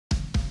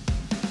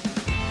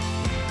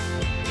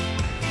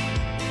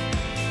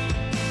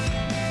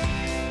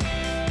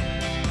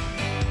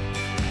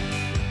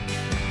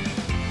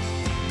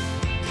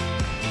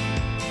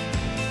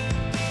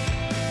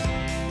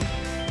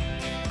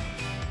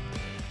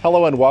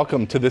Hello and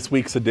welcome to this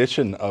week's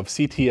edition of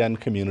CTN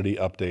Community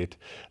Update.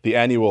 The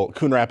annual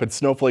Coon Rapids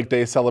Snowflake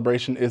Day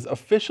celebration is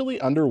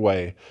officially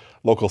underway.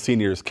 Local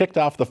seniors kicked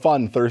off the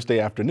fun Thursday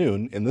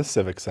afternoon in the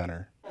Civic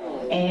Center.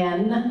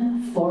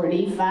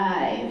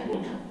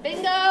 N45.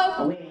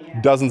 Bingo!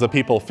 Dozens of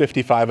people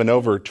 55 and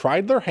over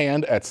tried their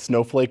hand at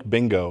Snowflake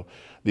Bingo.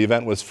 The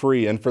event was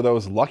free, and for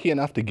those lucky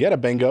enough to get a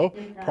bingo,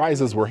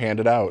 prizes were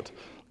handed out.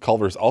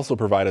 Culver's also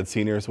provided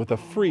seniors with a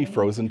free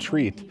frozen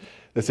treat.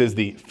 This is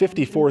the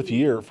 54th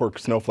year for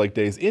Snowflake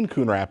Days in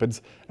Coon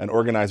Rapids, and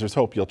organizers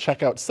hope you'll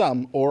check out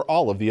some or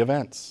all of the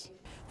events.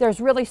 There's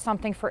really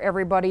something for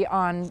everybody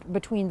on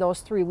between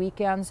those 3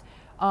 weekends.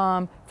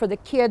 For the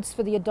kids,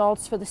 for the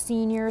adults, for the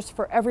seniors,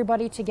 for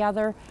everybody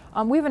together.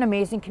 We have an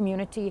amazing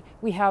community.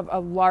 We have a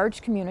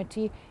large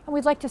community, and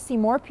we'd like to see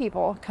more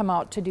people come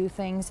out to do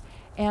things.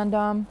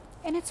 And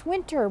it's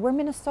winter. We're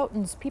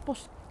Minnesotans. People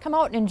come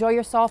out and enjoy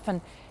yourself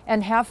and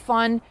have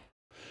fun.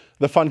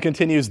 The fun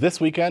continues this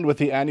weekend with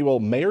the annual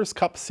Mayor's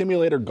Cup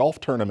Simulator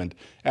Golf Tournament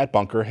at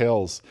Bunker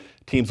Hills.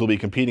 Teams will be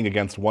competing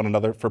against one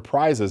another for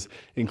prizes,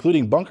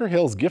 including Bunker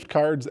Hills gift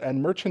cards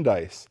and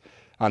merchandise.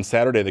 On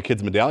Saturday, the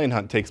Kids Medallion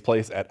Hunt takes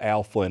place at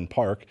Al Flynn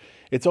Park.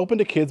 It's open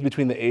to kids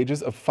between the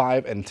ages of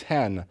 5 and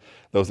 10.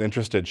 Those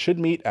interested should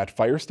meet at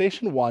Fire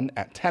Station 1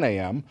 at 10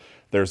 a.m.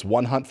 There's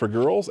one hunt for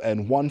girls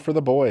and one for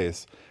the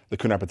boys. The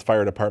Coon Rapids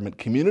Fire Department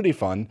Community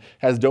Fund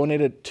has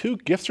donated 2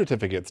 gift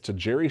certificates to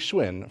Jerry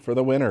Schwinn for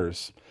the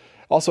winners.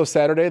 Also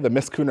Saturday, the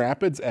Miss Coon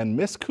Rapids and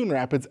Miss Coon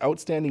Rapids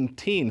Outstanding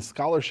Teen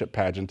Scholarship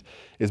Pageant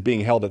is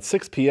being held at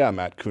 6 p.m.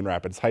 at Coon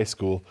Rapids High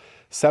School.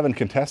 7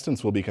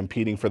 contestants will be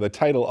competing for the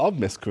title of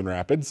Miss Coon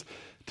Rapids.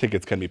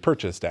 Tickets can be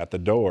purchased at the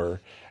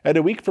door. And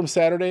a week from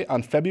Saturday,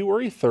 on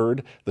February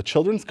 3rd, the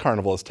Children's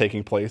Carnival is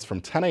taking place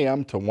from 10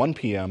 a.m. to 1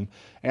 p.m.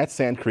 at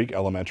Sand Creek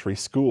Elementary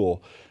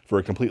School. For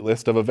a complete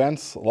list of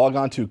events, log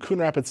on to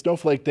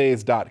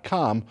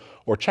CoonRapidsSnowflakeDays.com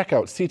or check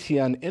out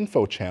CTN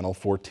Info Channel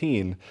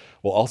 14.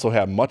 We'll also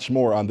have much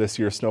more on this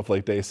year's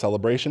Snowflake Day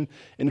celebration,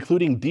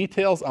 including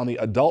details on the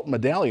adult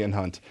medallion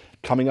hunt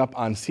coming up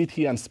on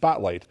CTN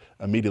Spotlight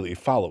immediately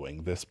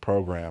following this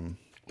program.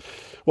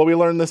 Well, we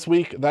learned this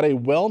week that a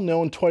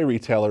well-known toy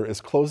retailer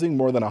is closing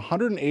more than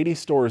 180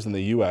 stores in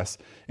the U.S.,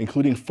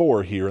 including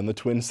 4 here in the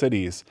Twin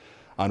Cities.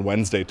 On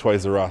Wednesday,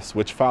 Toys R Us,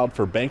 which filed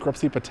for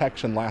bankruptcy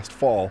protection last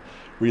fall,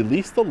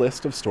 released the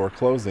list of store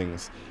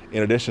closings.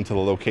 In addition to the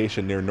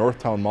location near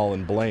Northtown Mall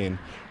in Blaine,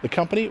 the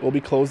company will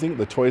be closing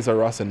the Toys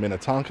R Us in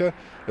Minnetonka,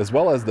 as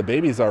well as the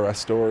Babies R Us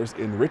stores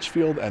in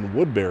Richfield and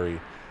Woodbury.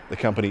 The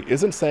company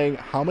isn't saying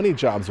how many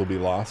jobs will be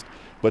lost,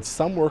 but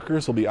some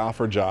workers will be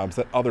offered jobs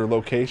at other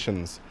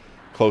locations.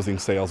 Closing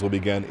sales will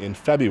begin in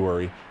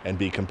February and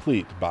be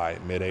complete by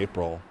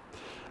mid-April.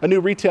 A new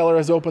retailer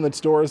has opened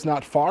its doors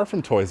not far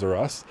from Toys R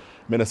Us.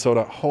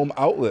 Minnesota Home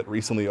Outlet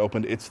recently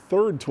opened its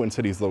 3rd Twin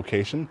Cities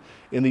location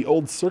in the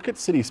old Circuit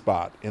City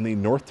spot in the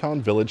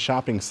Northtown Village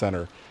Shopping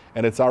Center,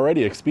 and it's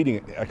already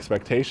exceeding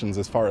expectations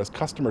as far as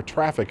customer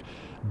traffic,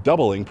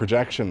 doubling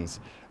projections.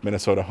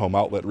 Minnesota Home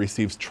Outlet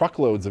receives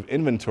truckloads of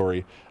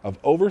inventory of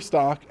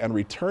overstock and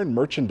return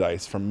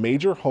merchandise from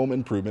major home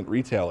improvement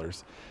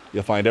retailers.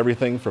 You'll find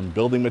everything from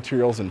building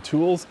materials and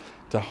tools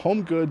to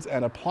home goods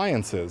and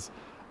appliances,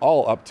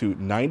 all up to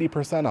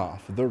 90%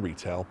 off the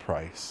retail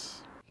price.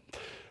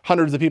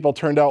 Hundreds of people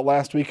turned out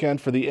last weekend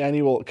for the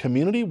annual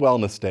Community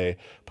Wellness Day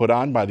put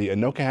on by the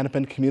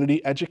Anoka-Hennepin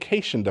Community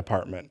Education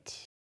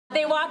Department.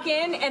 They walk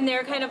in and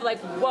they're kind of like,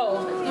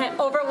 whoa, kind of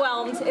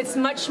overwhelmed. It's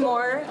much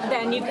more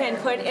than you can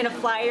put in a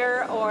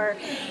flyer or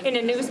in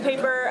a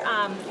newspaper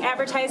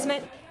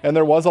advertisement. And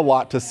there was a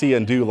lot to see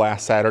and do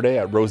last Saturday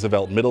at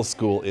Roosevelt Middle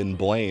School in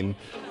Blaine.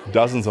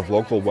 Dozens of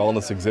local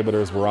wellness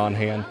exhibitors were on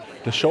hand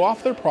to show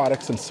off their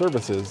products and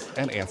services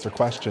and answer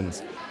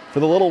questions. For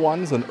the little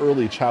ones, an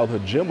early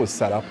childhood gym was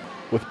set up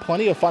with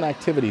plenty of fun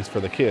activities for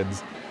the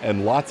kids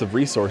and lots of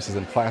resources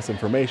and class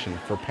information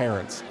for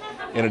parents.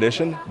 In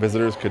addition,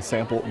 visitors could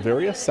sample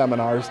various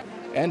seminars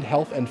and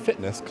health and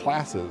fitness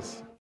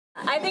classes.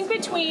 I think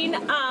between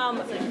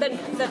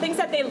the things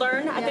that they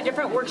learn at the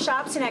different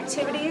workshops and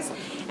activities,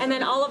 and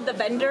then all of the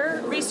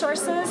vendor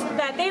resources,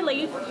 that they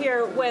leave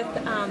here with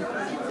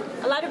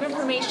a lot of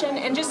information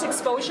and just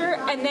exposure.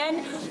 And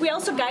then we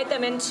also guide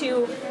them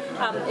into,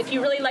 if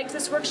you really liked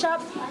this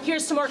workshop,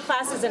 here's some more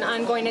classes and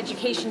ongoing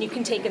education you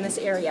can take in this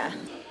area.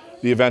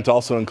 The event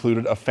also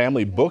included a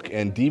family book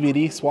and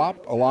DVD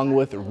swap, along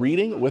with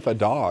Reading with a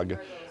Dog.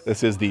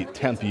 This is the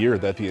 10th year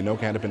that the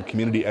Anoka-Hennepin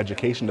Community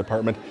Education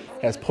Department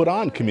has put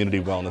on Community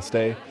Wellness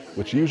Day,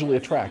 which usually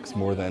attracts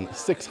more than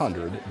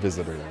 600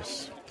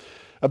 visitors.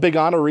 A big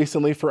honor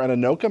recently for an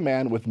Anoka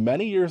man with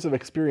many years of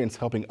experience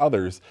helping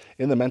others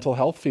in the mental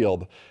health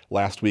field.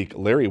 Last week,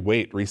 Larry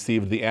Waite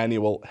received the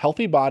annual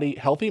Healthy Body,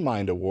 Healthy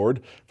Mind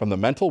Award from the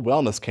Mental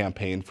Wellness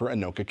Campaign for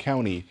Anoka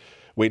County.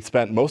 Waite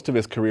spent most of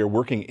his career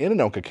working in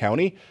Anoka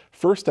County,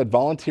 first at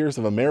Volunteers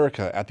of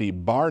America at the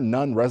Bar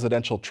None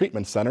Residential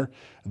Treatment Center,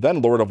 then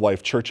Lord of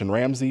Life Church in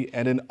Ramsey,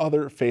 and in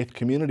other faith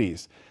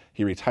communities.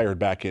 He retired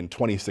back in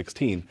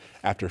 2016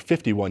 after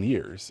 51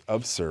 years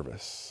of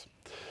service.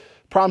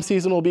 Prom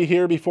season will be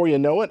here before you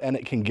know it, and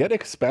it can get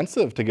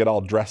expensive to get all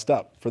dressed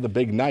up for the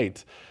big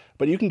night.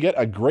 But you can get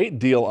a great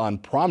deal on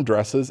prom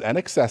dresses and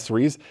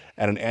accessories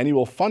at an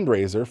annual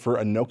fundraiser for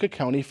Anoka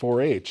County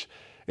 4-H.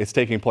 It's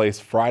taking place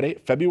Friday,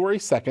 February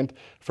 2nd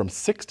from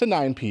 6 to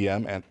 9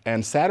 p.m.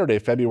 and Saturday,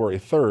 February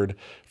 3rd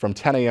from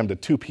 10 a.m. to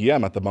 2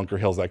 p.m. at the Bunker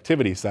Hills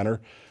Activity Center.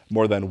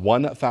 More than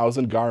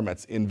 1,000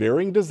 garments in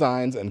varying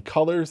designs and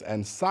colors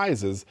and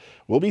sizes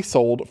will be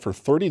sold for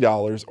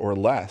 $30 or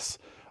less.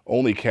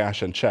 Only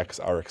cash and checks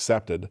are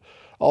accepted.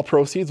 All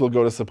proceeds will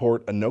go to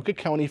support Anoka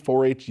County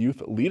 4-H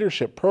youth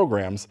leadership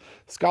programs,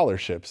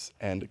 scholarships,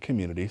 and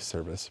community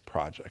service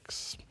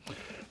projects.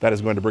 That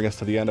is going to bring us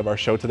to the end of our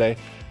show today.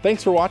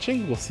 Thanks for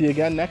watching. We'll see you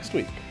again next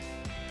week.